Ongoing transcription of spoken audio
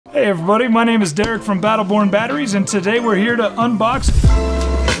Hey everybody, my name is Derek from Battleborn Batteries, and today we're here to unbox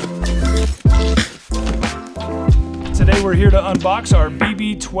our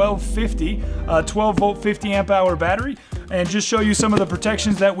BB1250, 12 volt 50 amp hour battery, and just show you some of the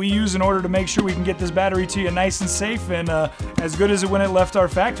protections that we use in order to make sure we can get this battery to you nice and safe and as good as when it left our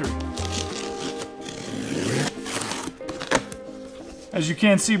factory. As you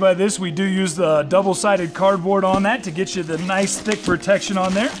can see by this, we do use the double-sided cardboard on that to get you the nice thick protection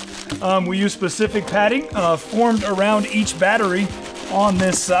on there. We use specific padding formed around each battery on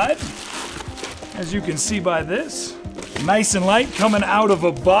this side. As you can see by this, nice and light coming out of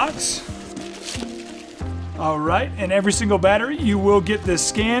a box. All right, and every single battery you will get this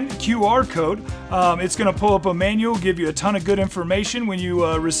scanned QR code. It's gonna pull up a manual, give you a ton of good information when you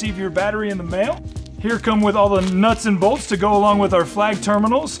receive your battery in the mail. Here come with all the nuts and bolts to go along with our flag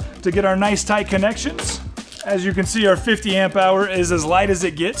terminals to get our nice tight connections. As you can see, our 50 amp hour is as light as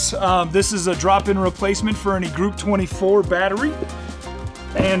it gets. This is a drop-in replacement for any Group 24 battery.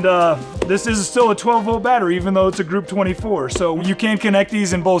 And this is still a 12 volt battery, even though it's a Group 24. So you can connect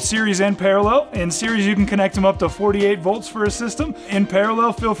these in both series and parallel. In series, you can connect them up to 48 volts for a system. In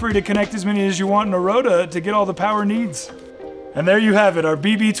parallel, feel free to connect as many as you want in a row to get all the power needs. And there you have it, our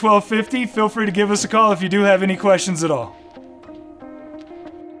BB1250. Feel free to give us a call if you do have any questions at all.